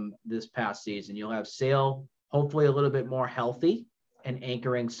improved from this past season. You'll have Sale hopefully a little bit more healthy and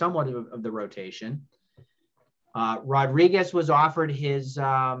anchoring somewhat of the rotation. Rodriguez was offered his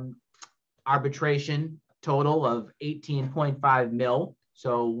arbitration total of $18.5 million.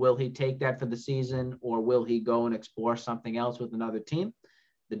 So will he take that for the season, or will he go and explore something else with another team?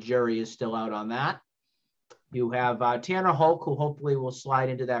 The jury is still out on that. You have Tanner Hulk, who hopefully will slide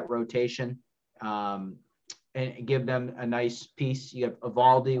into that rotation and give them a nice piece. You have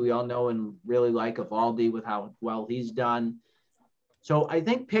Evaldi. We all know and really like Evaldi with how well he's done. So I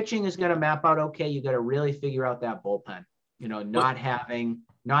think pitching is going to map out okay. You got to really figure out that bullpen. Not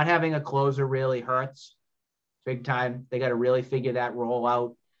having a closer really hurts big time. They got to really figure that role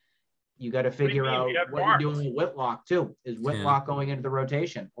out. You got to figure out what you're doing with Whitlock too. Is Whitlock going into the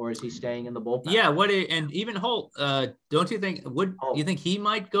rotation, or is he staying in the bullpen? Yeah. And even Holt, don't you think? You think he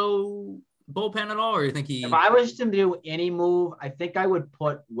might go bullpen at all, or you think he? If I was to do any move, I think I would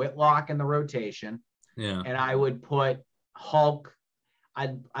put Whitlock in the rotation. Yeah. And I would put Hulk.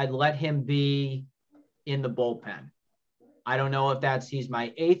 I'd let him be in the bullpen. I don't know if he's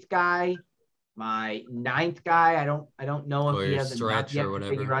my 8th guy, my 9th guy. I don't know if he has enough yet to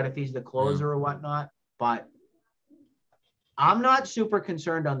figure out if he's the closer or whatnot. But I'm not super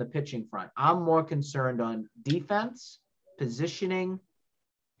concerned on the pitching front. I'm more concerned on defense, positioning,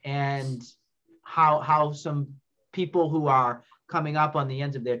 and how some people who are coming up on the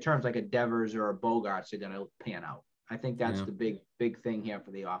ends of their terms, like a Devers or a Bogarts, are going to pan out. I think that's the big thing here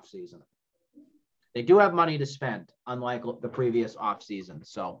for the offseason. They do have money to spend, unlike the previous offseason.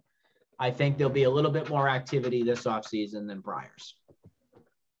 So I think there'll be a little bit more activity this offseason than priors.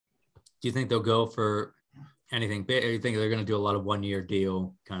 Do you think they'll go for anything big? Or you think they're going to do a lot of 1-year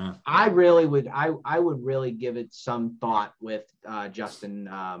deal kind of? I really would. I would really give it some thought with Justin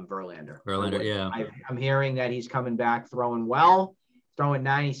Verlander. Verlander, yeah. I'm hearing that he's coming back throwing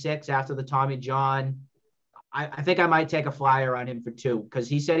 96 after the Tommy John. I think I might take a flyer on him for 2 because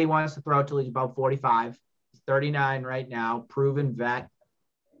he said he wants to throw till he's about 45. He's 39 right now, proven vet.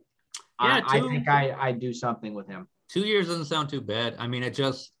 Yeah, I think I'd do something with him. 2 years doesn't sound too bad. I mean,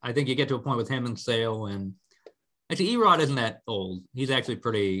 I think you get to a point with him and Sale, and actually Erod isn't that old. He's actually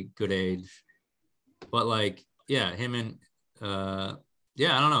pretty good age. But him and I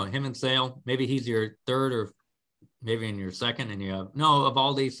don't know, him and Sale, maybe he's your 3rd or maybe in your 2nd, and you have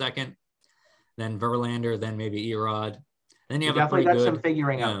Evaldi 2nd, then Verlander, then maybe Erod. Then you have definitely got some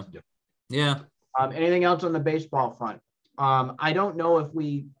figuring out to do. Yeah. Anything else on the baseball front? I don't know if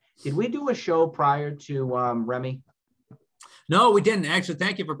did we do a show prior to Remy? No, we didn't. Actually,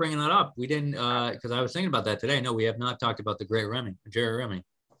 thank you for bringing that up. We didn't, because I was thinking about that today. No, we have not talked about the great Jerry Remy.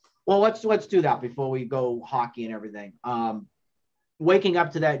 Well, let's do that before we go hockey and everything. Waking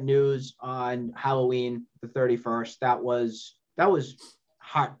up to that news on Halloween, the 31st, that was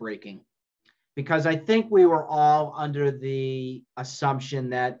heartbreaking, because I think we were all under the assumption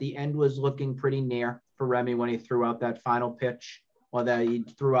that the end was looking pretty near for Remy when he threw out that final pitch, or that he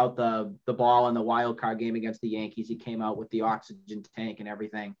threw out the ball in the wild card game against the Yankees. He came out with the oxygen tank and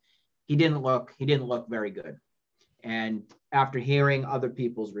everything. He didn't look very good. And after hearing other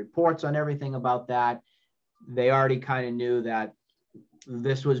people's reports on everything about that, they already kind of knew that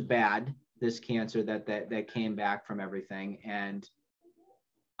this was bad, this cancer that came back from everything. And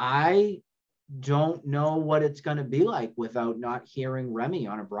I don't know what it's going to be like without not hearing Remy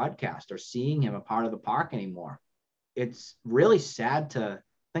on a broadcast or seeing him a part of the park anymore. It's really sad to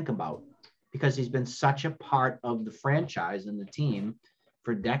think about, because he's been such a part of the franchise and the team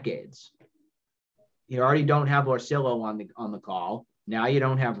for decades. You already don't have Orsillo on the call. Now you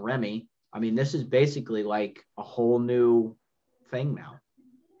don't have Remy. I mean, this is basically like a whole new thing now.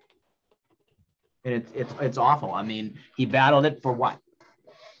 And it's awful. I mean, he battled it for what?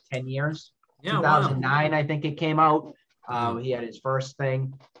 10 years? Yeah, 2009, wow. I think it came out. He had his first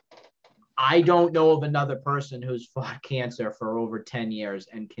thing. I don't know of another person who's fought cancer for over 10 years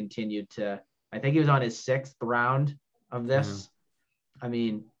and continued to. I think he was on his 6th round of this. Yeah. I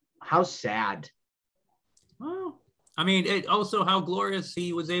mean, how sad. Well, I mean, it also how glorious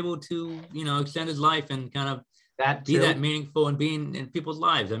he was able to, extend his life and kind of be that meaningful and being in people's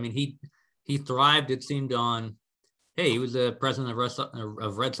lives. I mean, he thrived, it seemed, on, hey, he was the president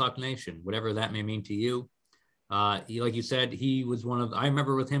of Red Sox Nation, whatever that may mean to you. Like you said, he was I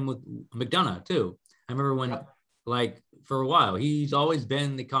remember with him with McDonough too. I remember when, for a while, he's always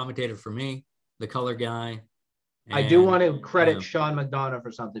been the commentator for me, the color guy. And, I do want to credit Sean McDonough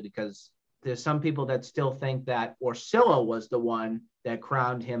for something, because there's some people that still think that Orsillo was the one that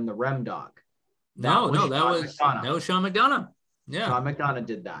crowned him the Rem Dog. That was Sean McDonough. Yeah. Sean McDonough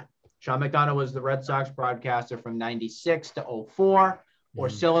did that. Sean McDonough was the Red Sox broadcaster from 96 to 04.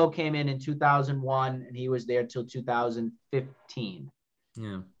 Orsillo came in 2001, and he was there till 2015.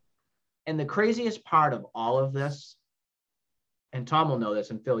 Yeah. And the craziest part of all of this, and Tom will know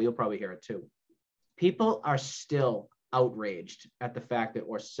this, and Phil, you'll probably hear it too, people are still outraged at the fact that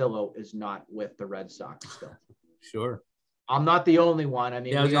Orsillo is not with the Red Sox still. Sure. I'm not the only one. I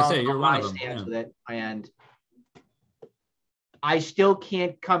mean, I was going to say, you're one of them. Stands with it, and I still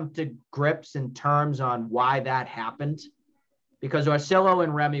can't come to grips and terms on why that happened, because Orsillo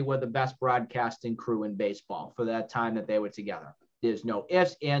and Remy were the best broadcasting crew in baseball for that time that they were together. There's no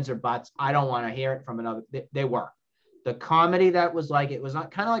ifs, ands, or buts. I don't want to hear it from another. They were. The comedy that was it was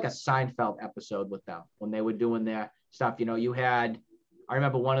kind of like a Seinfeld episode with them when they were doing their stuff. You had, I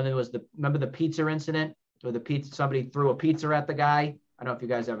remember one of them was remember the pizza incident where somebody threw a pizza at the guy? I don't know if you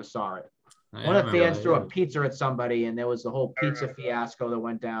guys ever saw it. One of the fans threw a pizza at somebody, and there was the whole pizza fiasco that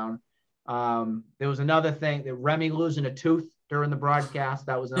went down. There was another thing that Remy losing a tooth during the broadcast.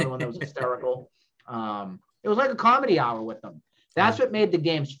 That was another one that was hysterical. It was like a comedy hour with them. That's what made the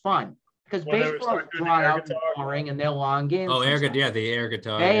games fun. Because baseball is drawn out and boring and they're long games. Oh, the air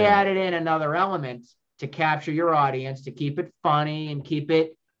guitar. They added in another element to capture your audience, to keep it funny and keep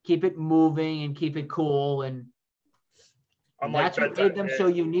it moving and keep it cool. And that's what made them so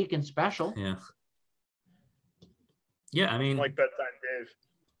unique and special. Yeah. Yeah, I mean, like Bedtime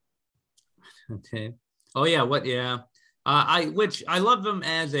Dave. Okay. Oh yeah, I love him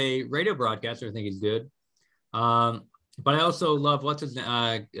as a radio broadcaster. I think he's good. But I also love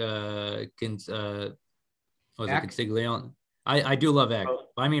Consiglione. I do love Egg.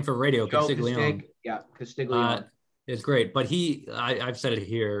 I mean, for radio, Consiglione. Castiglione. It's great. But I've said it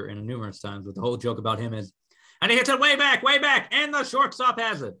here in numerous times, but the whole joke about him is, and he hits it way back, and the shortstop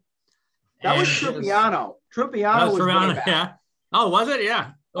has it. That was Trupiano. Trupiano was way back. Yeah. Oh, was it?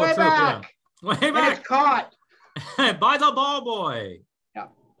 Yeah. Oh, way back. Yeah. Way and back. It's caught by the ball boy. Yeah.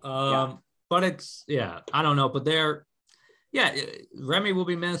 But it's, I don't know. But Remy will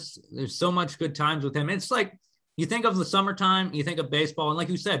be missed. There's so much good times with him. It's like, you think of the summertime, you think of baseball. And like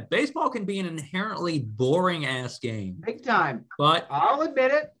you said, baseball can be an inherently boring ass game. Big time. But I'll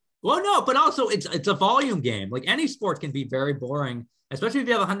admit it. Well, no, but also it's a volume game. Like any sport can be very boring, especially if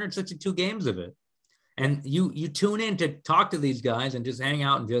you have 162 games of it. And you tune in to talk to these guys and just hang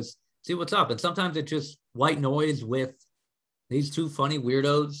out and just see what's up. And sometimes it's just white noise with these two funny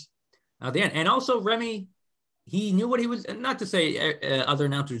weirdos at the end. And also Remy, he knew what he was, not to say other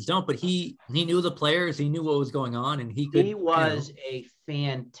announcers don't, but he knew the players, he knew what was going on, and he was a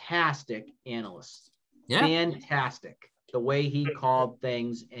fantastic analyst. Yeah. Fantastic. The way he called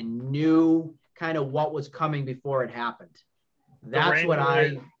things and knew kind of what was coming before it happened. That's what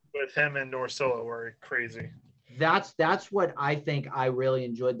with him and Norcilla were crazy. That's what I think I really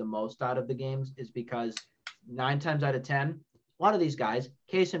enjoyed the most out of the games, is because 9 times out of 10, a lot of these guys,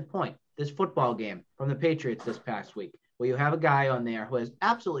 case in point, this football game from the Patriots this past week, where you have a guy on there who has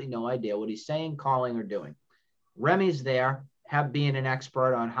absolutely no idea what he's saying, calling, or doing. Remy's there, being an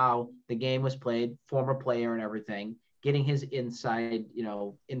expert on how the game was played, former player and everything, getting his inside,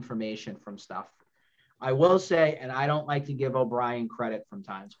 information from stuff. I will say, and I don't like to give O'Brien credit from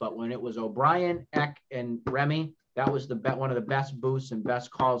times, but when it was O'Brien, Eck, and Remy, that was one of the best boosts and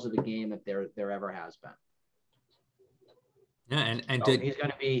best calls of the game that there ever has been. Yeah, and so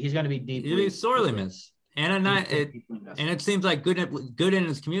he's gonna be deeply sorely missed. And it seems like good in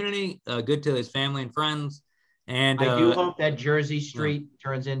his community, good to his family and friends. And I do hope that Jersey Street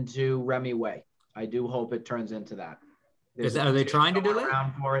turns into Remy Way. I do hope it turns into that. Are they trying to do that?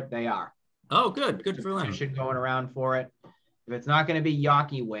 Around for it, they are. Oh, good for them. Going around for it. If it's not going to be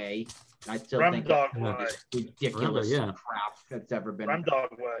Yawkey Way, I still think it's the most ridiculous crap that's ever been. Dog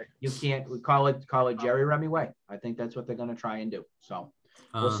Way. You can't call it Jerry Remy Way. I think that's what they're going to try and do. So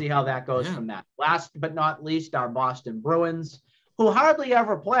we'll see how that goes from that. Last but not least, our Boston Bruins, who hardly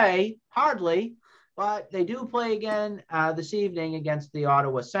ever play, but they do play again this evening against the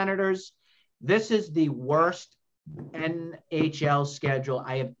Ottawa Senators. This is the worst NHL schedule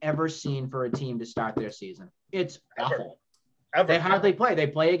I have ever seen for a team to start their season. It's awful. They hardly play. They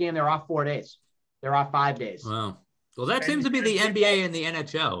play a game. They're off 4 days. They're off 5 days. Wow. Well, that seems to be the NBA and the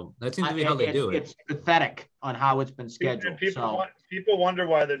NHL. That seems to be how they do it. It's pathetic on how it's been scheduled. People wonder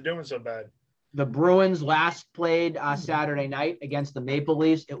why they're doing so bad. The Bruins last played Saturday night against the Maple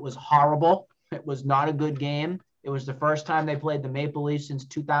Leafs. It was horrible. It was not a good game. It was the first time they played the Maple Leafs since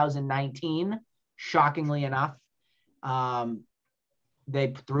 2019, shockingly enough.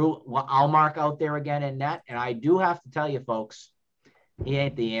 They threw Allmark out there again in net, and I do have to tell you, folks, he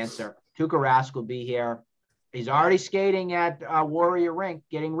ain't the answer. Tuukka Rask will be here. He's already skating at Warrior Rink,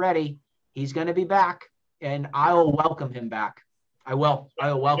 getting ready. He's going to be back, and I will welcome him back. I will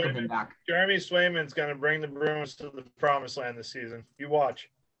welcome him back. Jeremy Swayman's going to bring the Bruins to the promised land this season. You watch.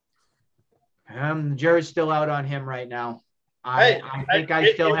 Jerry's still out on him right now. I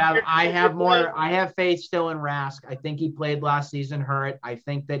have faith still in Rask. I think he played last season hurt. I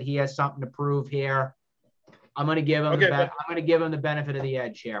think that he has something to prove here. I'm going to give him the benefit of the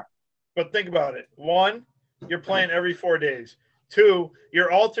edge here. But think about it. 1, you're playing every 4 days. 2,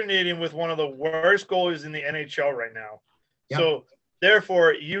 you're alternating with one of the worst goalies in the NHL right now. Yep. So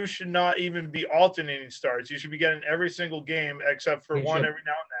therefore, you should not even be alternating starts. You should be getting every single game except for one every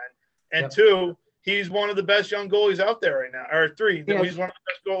now and then. And 2, he's one of the best young goalies out there right now. Or 3, he's one of the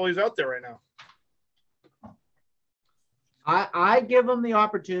best goalies out there right now. I give him the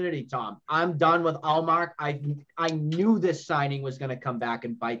opportunity, Tom. I'm done with Allmark. I knew this signing was going to come back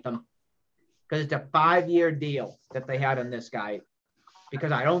and bite them because it's a 5-year deal that they had on this guy.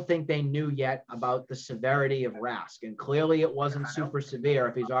 because I don't think they knew yet about the severity of Rask. And clearly it wasn't super severe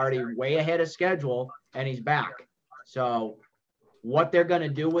if he's already way ahead of schedule and he's back. So what they're going to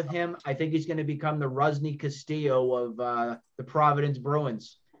do with him, I think he's going to become the Rusney Castillo of the Providence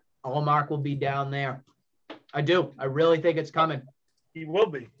Bruins. Allmark will be down there. I do. I really think it's coming. He will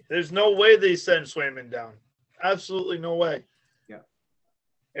be. There's no way they send Swayman down. Absolutely no way. Yeah.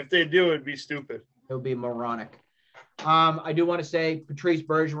 If they do, it'd be stupid. It would be moronic. I do want to say Patrice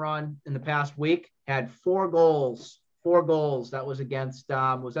Bergeron in the past week had 4 goals. 4 goals. That was against,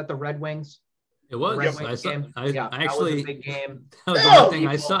 was that the Red Wings? It was. I saw, yeah, I actually, that was a big game. That was the one thing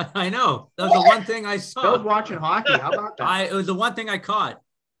I saw. I know. That was the one thing I saw. I was watching hockey. How about that? It was the one thing I caught.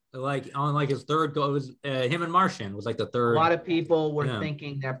 Like on like his third goal, it was him and Martian was like the third. A lot of people were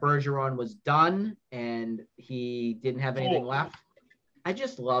thinking that Bergeron was done and he didn't have anything left. I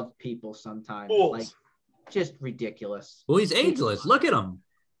just love people sometimes. Like, just ridiculous. Well, he's ageless. Look at him.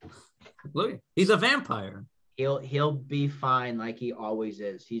 Look, he's a vampire. He'll be fine like he always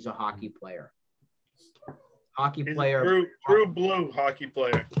is. He's a hockey player. He's player. True blue hockey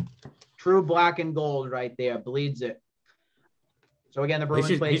player. True black and gold right there. Bleeds it. So again, the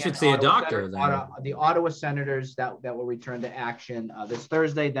Bruins play. He should see a doctor. The Ottawa Senators that will return to action this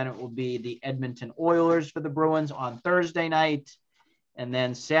Thursday. Then it will be the Edmonton Oilers for the Bruins on Thursday night. And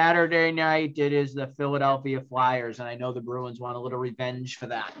then Saturday night, it is the Philadelphia Flyers. And I know the Bruins want a little revenge for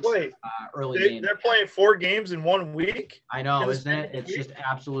that. Wait, they're playing 4 games in 1 week? I know, isn't it? It's just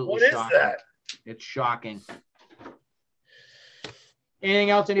absolutely shocking. What is that? It's shocking. Anything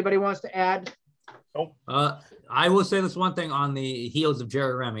else anybody wants to add? Nope. I will say this one thing on the heels of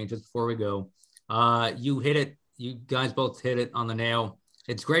Jerry Remy, just before we go. You hit it. You guys both hit it on the nail.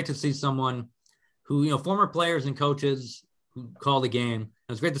 It's great to see someone who, former players and coaches who call the game.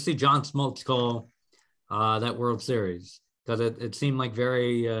 It was great to see John Smoltz call that World Series because it seemed like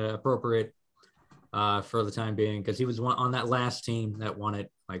very appropriate for the time being because he was on that last team that won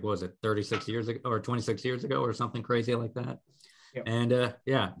it, like, what was it, 36 years ago or 26 years ago or something crazy like that. Yep. And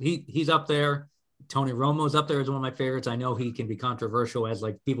he's up there. Tony Romo's up there as one of my favorites. I know he can be controversial as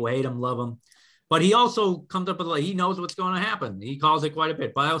like people hate him, love him, but he also comes up with like, he knows what's going to happen. He calls it quite a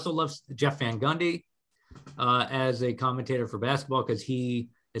bit, but I also love Jeff Van Gundy as a commentator for basketball because he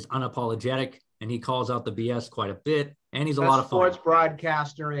is unapologetic and he calls out the BS quite a bit. And he's a lot of fun. Sports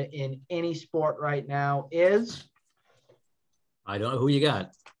broadcaster in any sport right now is? I don't know who you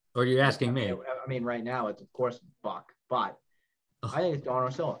got, or you're asking me. I mean, right now it's of course Buck, but I think it's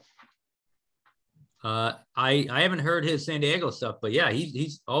Don Orsillo. I haven't heard his San Diego stuff, but yeah,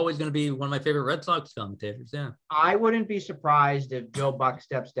 he's always going to be one of my favorite Red Sox commentators. Yeah, I wouldn't be surprised if Joe Buck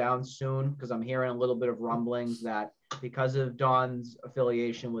steps down soon because I'm hearing a little bit of rumblings that because of Don's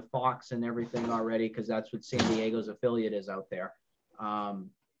affiliation with Fox and everything already, because that's what San Diego's affiliate is out there.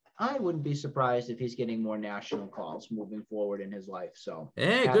 I wouldn't be surprised if he's getting more national calls moving forward in his life. So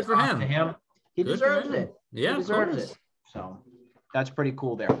hey, good for him. To him, he deserves it. Yeah, he deserves it. So that's pretty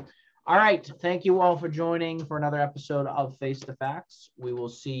cool there. All right. Thank you all for joining for another episode of Face the Facts. We will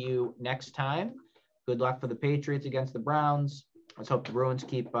see you next time. Good luck for the Patriots against the Browns. Let's hope the Bruins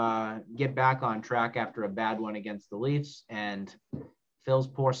get back on track after a bad one against the Leafs. And Phil's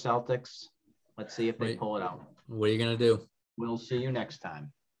poor Celtics. Let's see if they pull it out. What are you going to do? We'll see you next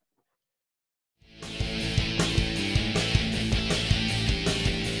time.